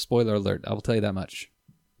before. Spoiler alert. I will tell you that much.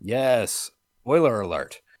 Yes. Spoiler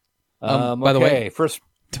alert. By the way, first,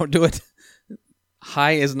 don't do it.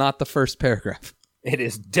 Hi is not the first paragraph. It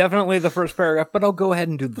is definitely the first paragraph, but I'll go ahead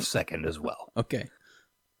and do the second as well. Okay.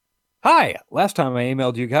 Hi! Last time I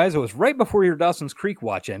emailed you guys, it was right before your Dawson's Creek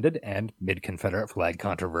watch ended and mid-Confederate flag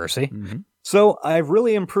controversy. Mm-hmm. So I've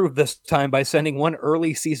really improved this time by sending one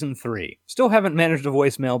early season 3. Still haven't managed a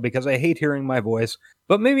voicemail because I hate hearing my voice,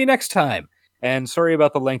 but maybe next time. And sorry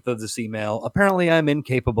about the length of this email. Apparently I'm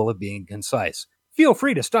incapable of being concise. Feel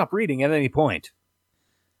free to stop reading at any point.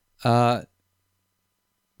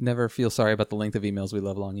 Never feel sorry about the length of emails. We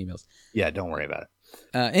love long emails. Yeah, don't worry about it.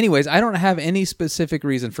 Anyways, I don't have any specific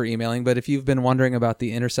reason for emailing, but if you've been wondering about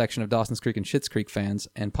the intersection of Dawson's Creek and Schitt's Creek fans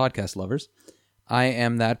and podcast lovers, I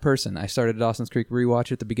am that person. I started a Dawson's Creek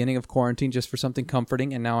rewatch at the beginning of quarantine just for something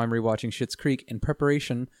comforting, and now I'm rewatching Schitt's Creek in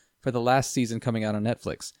preparation for the last season coming out on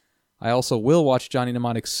Netflix. I also will watch Johnny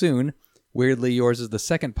Mnemonic soon. Weirdly, yours is the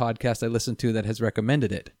second podcast I listened to that has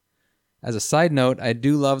recommended it. As a side note, I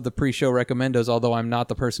do love the pre-show recommendos, although I'm not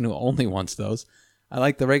the person who only wants those. I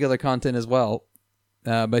like the regular content as well,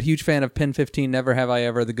 but huge fan of Pen 15, Never Have I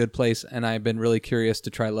Ever, The Good Place, and I've been really curious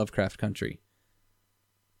to try Lovecraft Country.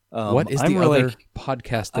 What is the other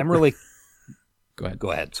podcast?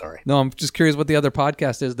 Go ahead. Sorry. No, I'm just curious what the other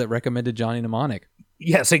podcast is that recommended Johnny Mnemonic.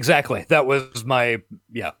 Yes, exactly. That was my...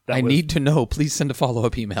 Yeah. I need to know. Please send a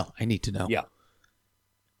follow-up email. I need to know. Yeah.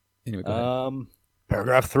 Anyway, go ahead.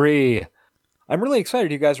 Paragraph 3. I'm really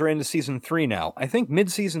excited you guys are into season 3 now. I think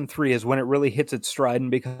mid-season 3 is when it really hits its stride and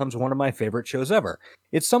becomes one of my favorite shows ever.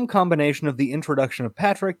 It's some combination of the introduction of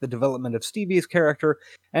Patrick, the development of Stevie's character,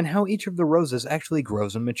 and how each of the Roses actually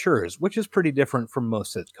grows and matures, which is pretty different from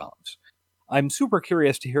most sitcoms. I'm super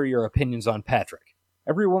curious to hear your opinions on Patrick.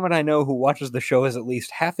 Every woman I know who watches the show is at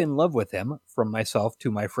least half in love with him, from myself to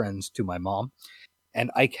my friends to my mom,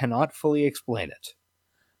 and I cannot fully explain it.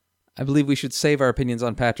 I believe we should save our opinions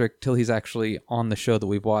on Patrick till he's actually on the show that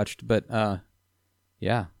we've watched, but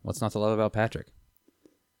yeah, what's not to love about Patrick?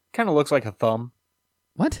 Kind of looks like a thumb.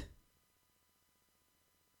 What?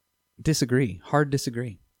 Disagree. Hard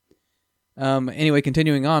disagree. Anyway,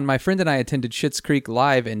 continuing on, my friend and I attended Schitt's Creek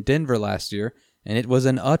live in Denver last year, and it was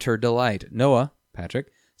an utter delight. Noah, Patrick,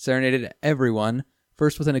 serenaded everyone,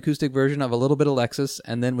 first with an acoustic version of A Little Bit Alexis,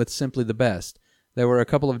 and then with Simply the Best. There were a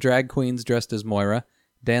couple of drag queens dressed as Moira.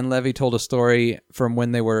 Dan Levy told a story from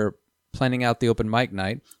when they were planning out the open mic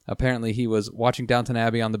night. Apparently he was watching Downton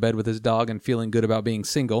Abbey on the bed with his dog and feeling good about being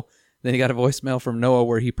single. Then he got a voicemail from Noah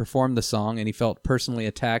where he performed the song and he felt personally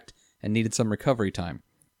attacked and needed some recovery time.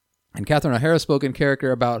 And Catherine O'Hara spoke in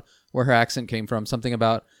character about where her accent came from, something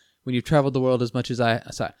about when you've traveled the world as much as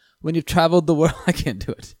when you've traveled the world, I can't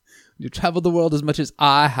do it. When you've traveled the world as much as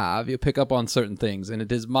I have, you pick up on certain things, and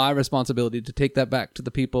it is my responsibility to take that back to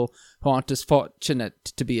the people who aren't as fortunate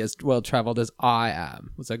to be as well-traveled as I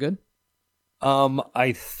am. Was that good?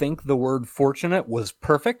 I think the word fortunate was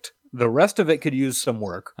perfect. The rest of it could use some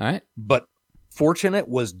work. All right. But fortunate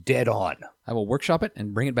was dead on. I will workshop it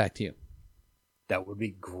and bring it back to you. That would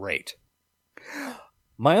be great.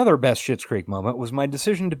 My other best Schitt's Creek moment was my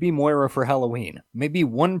decision to be Moira for Halloween. Maybe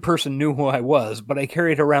one person knew who I was, but I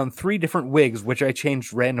carried around 3 different wigs which I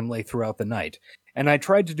changed randomly throughout the night, and I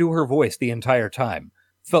tried to do her voice the entire time.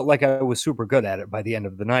 Felt like I was super good at it by the end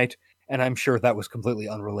of the night, and I'm sure that was completely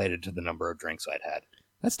unrelated to the number of drinks I'd had.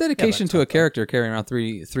 That's dedication to a character carrying around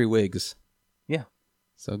three wigs. Yeah.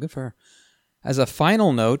 So good for her. As a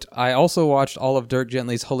final note, I also watched all of Dirk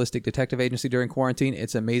Gently's Holistic Detective Agency during quarantine.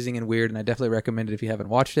 It's amazing and weird, and I definitely recommend it if you haven't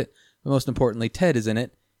watched it. But most importantly, Ted is in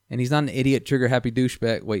it, and he's not an idiot, trigger-happy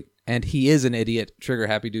douchebag. And he is an idiot,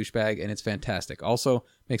 trigger-happy douchebag, and it's fantastic. Also,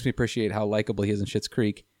 makes me appreciate how likable he is in Schitt's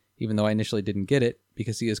Creek, even though I initially didn't get it,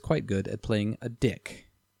 because he is quite good at playing a dick.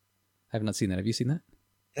 I have not seen that. Have you seen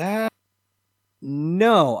that?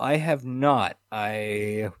 No, I have not.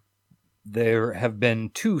 There have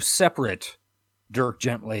been 2 separate Dirk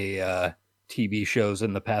Gently TV shows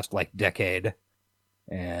in the past, like, decade.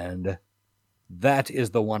 And that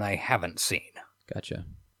is the one I haven't seen. Gotcha.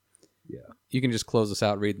 Yeah. You can just close us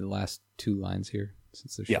out reading the last 2 lines here,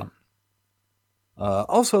 since they're short.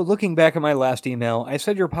 Also, looking back at my last email, I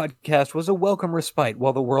said your podcast was a welcome respite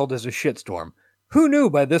while the world is a shitstorm. Who knew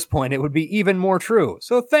by this point it would be even more true?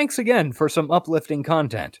 So thanks again for some uplifting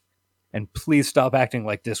content. And please stop acting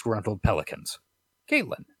like disgruntled pelicans.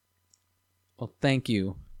 Caitlin. Well, thank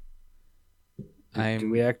you.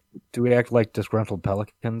 Do we act like disgruntled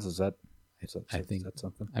pelicans? Is that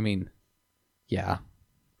something? I mean, yeah,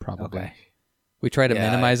 probably. Okay. We try to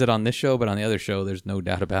minimize it on this show, but on the other show, there's no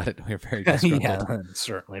doubt about it. We're very disgruntled. Yeah,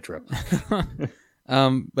 certainly true.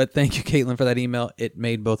 But thank you, Caitlin, for that email. It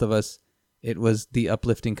made both of us. It was the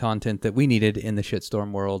uplifting content that we needed in the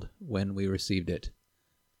shitstorm world when we received it.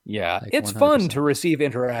 Yeah, Like it's 100%. fun to receive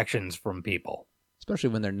interactions from people. Especially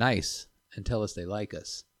when they're nice and tell us they like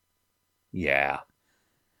us. Yeah.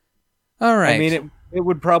 All right. I mean, it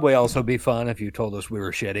would probably also be fun if you told us we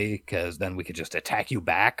were shitty, because then we could just attack you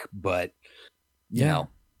back, but, you know.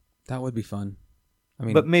 That would be fun. I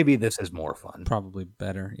mean, but maybe this is more fun. Probably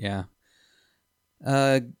better, yeah.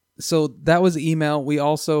 So that was email. We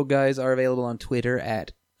also, guys, are available on Twitter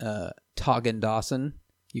at Toggin Dawson.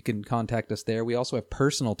 You can contact us there. We also have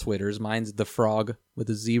personal Twitters. Mine's The Frog with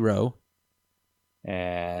a 0.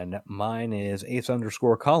 And mine is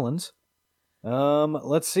Ace_Collins.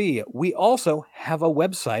 Let's see. We also have a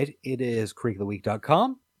website. It is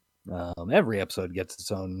creekoftheweek.com. Every episode gets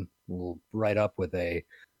its own little write-up with a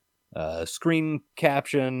screen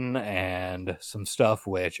caption and some stuff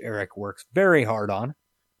which Eric works very hard on.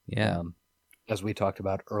 Yeah. As we talked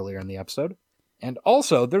about earlier in the episode. And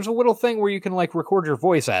also, there's a little thing where you can, like, record your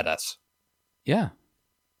voice at us. Yeah.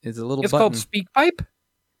 It's a little It's button. called SpeakPipe.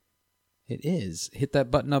 It is. Hit that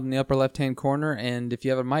button up in the upper left-hand corner, and if you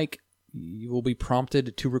have a mic, you will be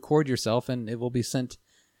prompted to record yourself, and it will be sent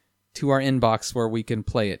to our inbox where we can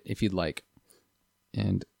play it if you'd like.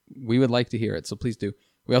 And we would like to hear it, so please do.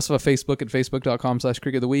 We also have Facebook at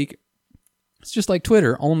facebook.com/creekoftheweek. It's just like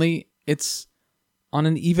Twitter, only it's on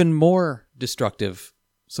an even more destructive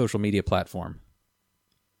social media platform.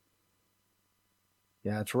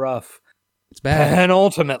 Yeah, it's rough. It's bad.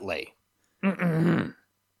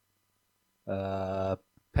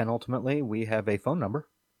 Penultimately, we have a phone number.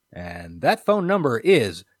 And that phone number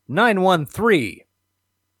is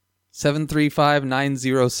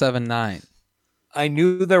 913-735-9079. I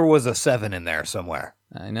knew there was a 7 in there somewhere.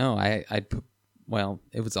 I know. Well,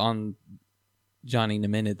 it was on Johnny in a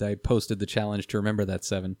minute. I posted the challenge to remember that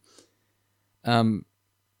 7.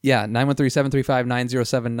 Yeah,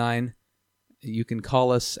 913-735-9079. You can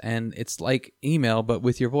call us, and it's like email, but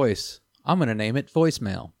with your voice. I'm going to name it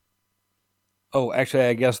voicemail. Oh, actually,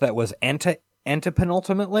 I guess that was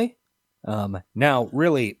antepenultimately. Now,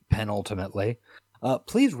 really, penultimately.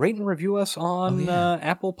 Please rate and review us on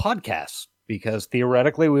Apple Podcasts, because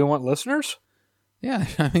theoretically we want listeners. Yeah,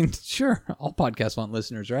 I mean, sure, all podcasts want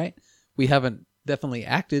listeners, right? We haven't definitely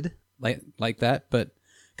acted like that, but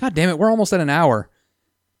god damn it, we're almost at an hour.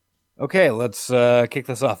 Okay, let's kick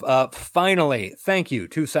this off. Finally, thank you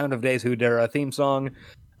to Sound of Days Who Dare theme song.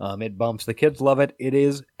 It bumps. The kids love it. It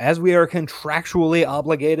is, as we are contractually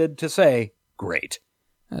obligated to say, great.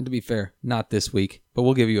 And to be fair, not this week, but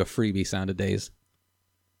we'll give you a freebie, Sound of Days.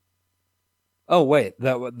 Oh, wait,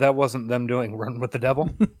 that wasn't them doing Run with the Devil?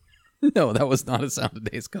 No, that was not a Sound of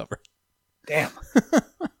Days cover. Damn.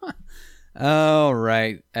 All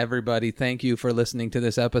right, everybody, thank you for listening to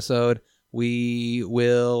this episode. We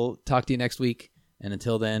will talk to you next week, and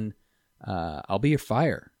until then, I'll be your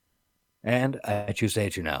fire. And I choose to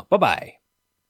hate you now. Bye-bye.